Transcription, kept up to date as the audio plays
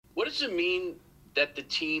does it mean that the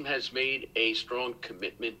team has made a strong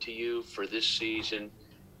commitment to you for this season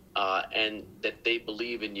and that they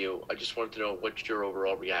believe in you? I just wanted to know what's your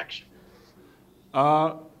overall reaction.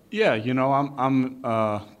 Yeah, I'm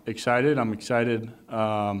excited. I'm excited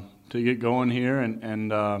to get going here,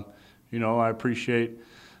 and I appreciate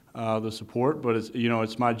the support. But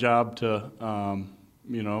it's my job to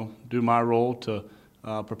do my role to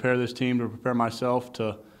prepare this team, to prepare myself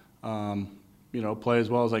to play as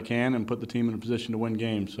well as I can and put the team in a position to win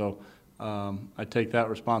games. So I take that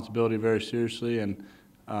responsibility very seriously, and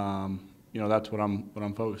that's what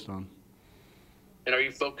I'm focused on. And are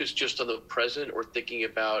you focused just on the present or thinking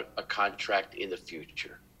about a contract in the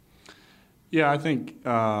future? Yeah, I think,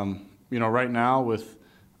 right now with,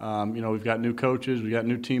 we've got new coaches, we got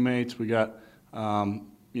new teammates, we got,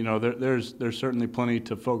 there's certainly plenty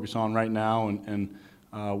to focus on right now and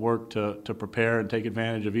work to prepare and take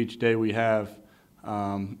advantage of each day we have,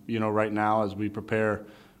 right now as we prepare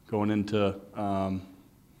going into,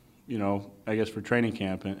 I guess for training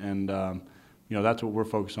camp. And that's what we're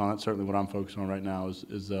focused on. That's certainly what I'm focused on right now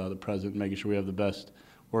is the present, making sure we have the best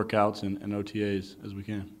workouts and OTAs as we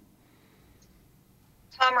can.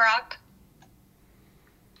 Tom Rock.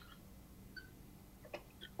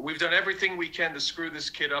 We've done everything we can to screw this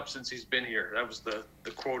kid up since he's been here. That was the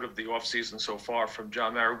quote of the offseason so far from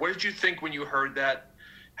John Mara. What did you think when you heard that?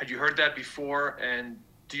 Had you heard that before, and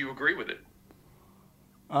do you agree with it?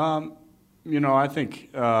 I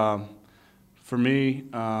think for me,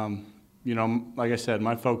 like I said,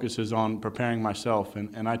 my focus is on preparing myself,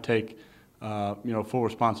 and I take, full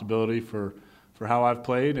responsibility for how I've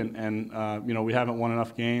played, and we haven't won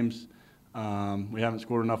enough games, we haven't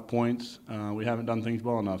scored enough points, we haven't done things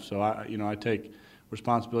well enough. So I take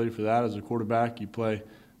responsibility for that. As a quarterback, you play,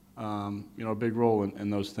 a big role in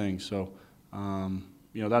those things. So,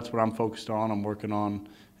 that's what I'm focused on. I'm working on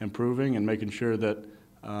improving and making sure that,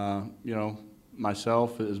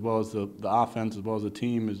 myself as well as the offense as well as the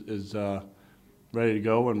team is ready to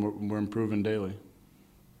go, and we're improving daily.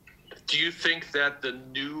 Do you think that the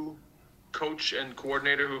new coach and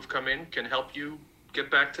coordinator who've come in can help you get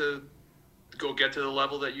to the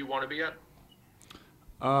level that you want to be at?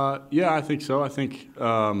 Yeah, I think so. I think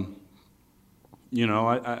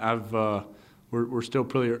we're still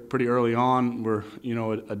pretty early on. We're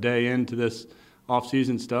a day into this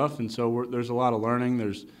off-season stuff, and so there's a lot of learning.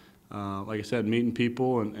 There's like I said, meeting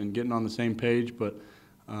people and getting on the same page. But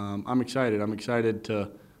I'm excited. I'm excited to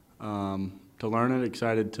learn it.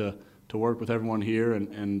 Excited to work with everyone here,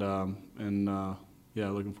 and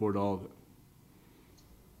looking forward to all of it.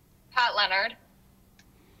 Pat Leonard.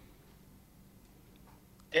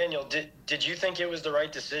 Daniel, did you think it was the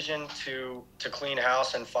right decision to clean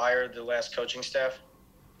house and fire the last coaching staff?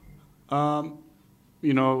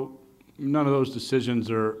 None of those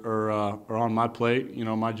decisions are on my plate.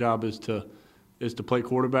 My job is to play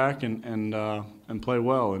quarterback and play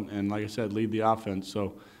well, and like I said, lead the offense.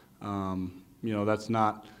 So, that's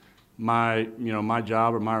not my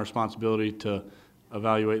job or my responsibility to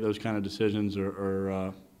evaluate those kind of decisions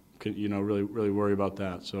or really worry about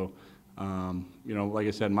that. So, like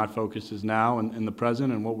I said, my focus is now in the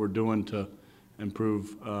present and what we're doing to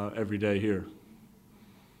improve every day here.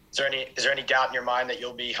 Is there any doubt in your mind that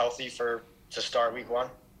you'll be healthy to start week 1?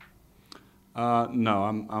 No,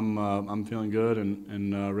 I'm feeling good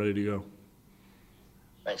and ready to go.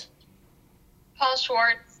 Thanks. Paul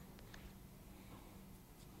Schwartz.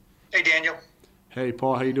 Hey, Daniel. Hey,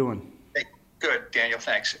 Paul. How you doing? Hey, good, Daniel.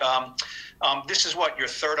 Thanks. This is what, your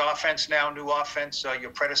third offense now, new offense. Your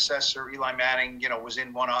predecessor, Eli Manning, was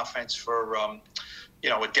in one offense for a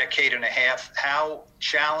decade and a half. How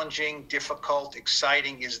challenging, difficult,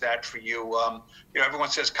 exciting is that for you? Everyone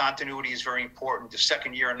says continuity is very important. The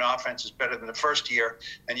second year in offense is better than the first year,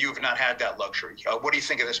 and you have not had that luxury. What do you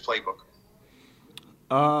think of this playbook?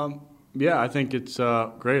 Yeah, I think it's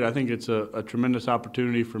great. I think it's a tremendous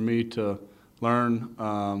opportunity for me to learn,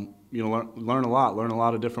 learn a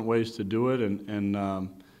lot of different ways to do it, and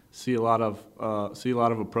see a lot of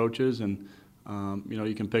approaches, and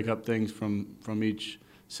you can pick up things from each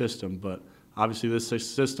system. But obviously, this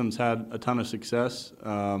system's had a ton of success.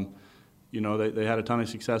 They had a ton of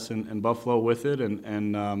success in Buffalo with it,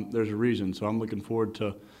 and there's a reason. So I'm looking forward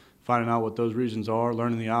to finding out what those reasons are,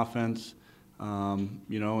 learning the offense, and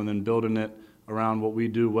then building it around what we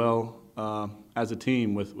do well as a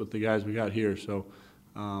team with the guys we got here. So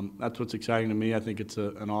that's what's exciting to me. I think it's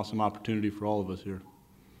an awesome opportunity for all of us here.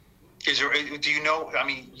 You're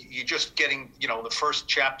just getting, the first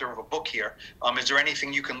chapter of a book here. Is there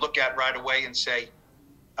anything you can look at right away and say,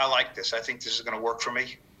 I like this. I think this is going to work for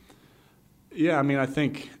me? Yeah, I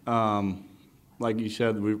think, like you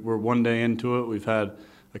said, we're one day into it. We've had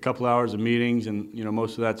a couple hours of meetings, and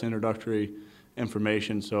most of that's introductory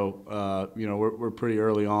information. So we're pretty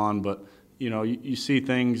early on, but you see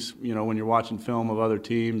things when you're watching film of other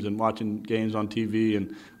teams and watching games on TV,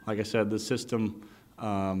 and like I said, the system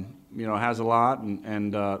has a lot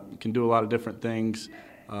and can do a lot of different things.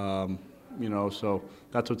 So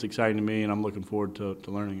that's what's exciting to me, and I'm looking forward to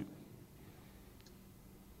learning it.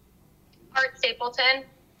 Art Stapleton.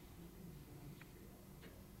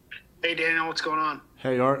 Hey, Daniel, what's going on?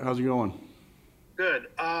 Hey, Art, how's it going? Good.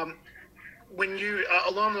 When you,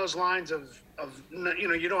 along those lines of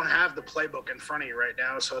you don't have the playbook in front of you right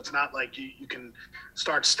now, so it's not like you can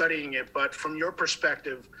start studying it. But from your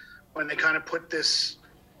perspective, when they kind of put this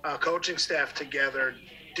coaching staff together,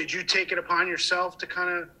 did you take it upon yourself to kind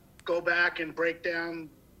of go back and break down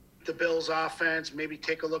the Bills' offense, maybe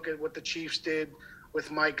take a look at what the Chiefs did with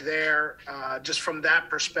Mike there, just from that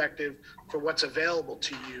perspective for what's available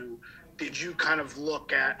to you? Did you kind of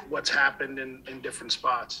look at what's happened in different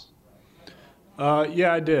spots?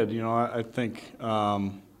 Yeah, I did. I think,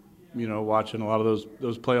 watching a lot of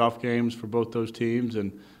those playoff games for both those teams,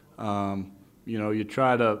 and, you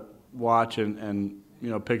try to watch and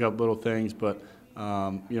pick up little things, but,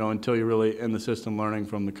 until you're really in the system learning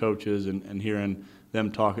from the coaches and hearing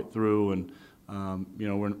them talk it through, and,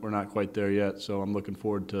 we're not quite there yet, so I'm looking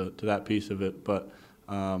forward to that piece of it. But,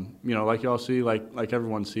 like y'all see, like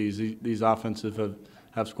everyone sees, these offenses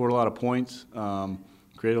have scored a lot of points,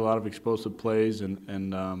 created a lot of explosive plays, and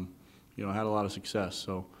had a lot of success.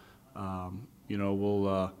 So,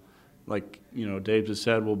 we'll, like Dave just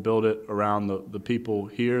said, we'll build it around the people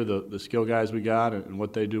here, the skill guys we got, and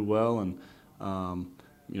what they do well, and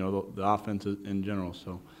the offense in general.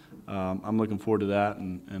 So, I'm looking forward to that,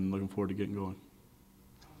 and looking forward to getting going.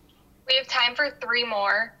 We have time for 3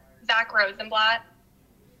 more. Zach Rosenblatt.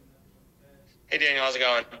 Hey, Daniel, how's it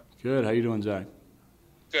going? Good. How you doing, Zach?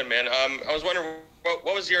 Good, man. I was wondering, what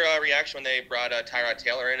was your reaction when they brought Tyrod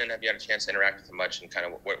Taylor in, and have you had a chance to interact with him much? And kind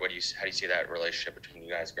of how do you see that relationship between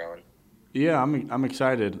you guys growing? Yeah, I'm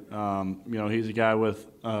excited. He's a guy with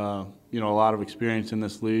a lot of experience in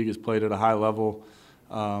this league. Has played at a high level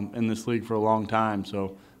in this league for a long time.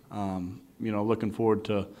 So looking forward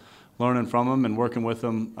to learning from him and working with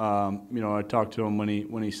him. I talked to him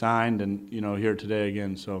when he signed, and here today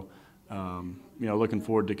again. So looking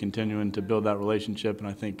forward to continuing to build that relationship, and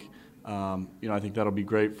I think I think that'll be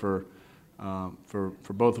great for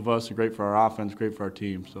both of us, great for our offense, great for our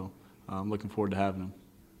team. So I'm looking forward to having him.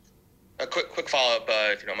 A quick follow-up,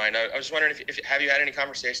 if you don't mind. I was just wondering if have you had any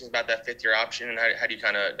conversations about that 5th-year option, and how do you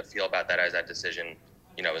kind of feel about that as that decision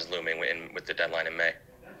is looming with the deadline in May?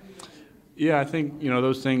 Yeah, I think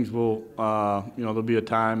those things will there'll be a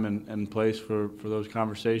time and place for those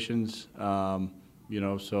conversations.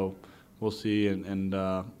 So we'll see, and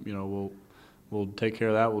we'll take care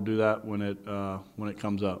of that. We'll do that when it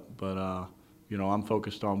comes up. But I'm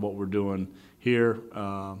focused on what we're doing here,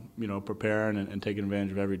 preparing and taking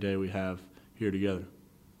advantage of every day we have here together.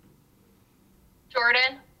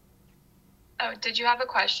 Jordan? Oh, did you have a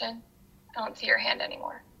question? I don't see your hand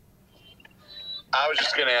anymore. I was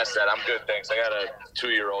just going to ask that. I'm good, thanks. I got a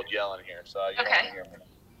 2-year-old yelling here, so you okay. Hear me.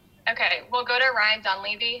 Okay, we'll go to Ryan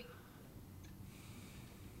Dunleavy.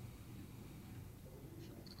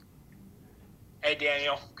 Hey,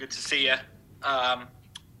 Daniel. Good to see you.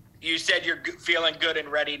 You said you're feeling good and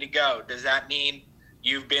ready to go. Does that mean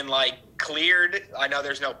you've been, cleared? I know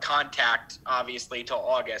there's no contact, obviously, till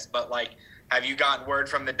August, but, have you gotten word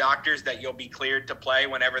from the doctors that you'll be cleared to play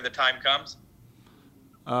whenever the time comes?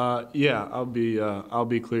 Yeah, I'll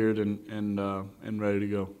be cleared and ready to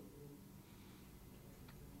go.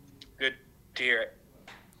 Good to hear it.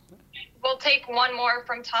 We'll take one more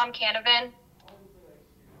from Tom Canavan.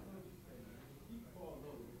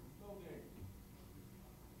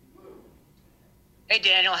 Hey,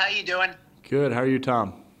 Daniel, how you doing? Good. How are you,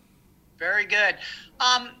 Tom? Very good.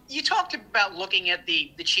 You talked about looking at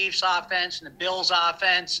the Chiefs offense and the Bills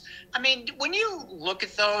offense. I mean, when you look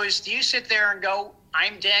at those, do you sit there and go,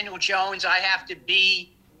 I'm Daniel Jones, I have to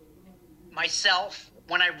be myself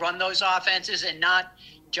when I run those offenses and not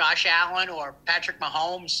Josh Allen or Patrick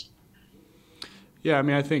Mahomes? Yeah, I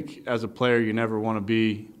mean, I think as a player, you never want to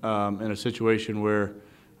be in a situation where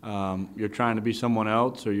you're trying to be someone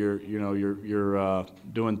else, or you're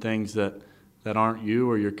doing things that aren't you,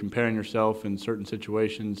 or you're comparing yourself in certain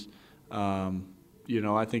situations. I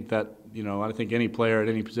think that I think any player at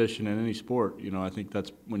any position in any sport, I think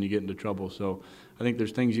that's when you get into trouble. So I think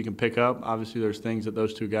there's things you can pick up. Obviously, there's things that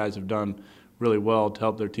those two guys have done really well to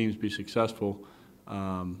help their teams be successful.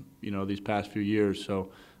 These past few years.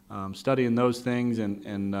 So studying those things and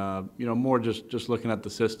you know, more just looking at the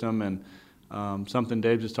system. And something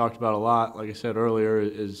Dave just talked about a lot, like I said earlier,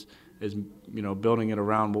 is you know, building it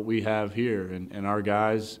around what we have here and our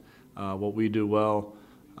guys, what we do well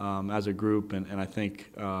as a group. And I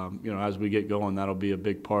think you know, as we get going, that'll be a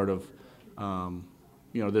big part of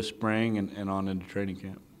you know, this spring and on into training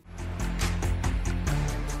camp.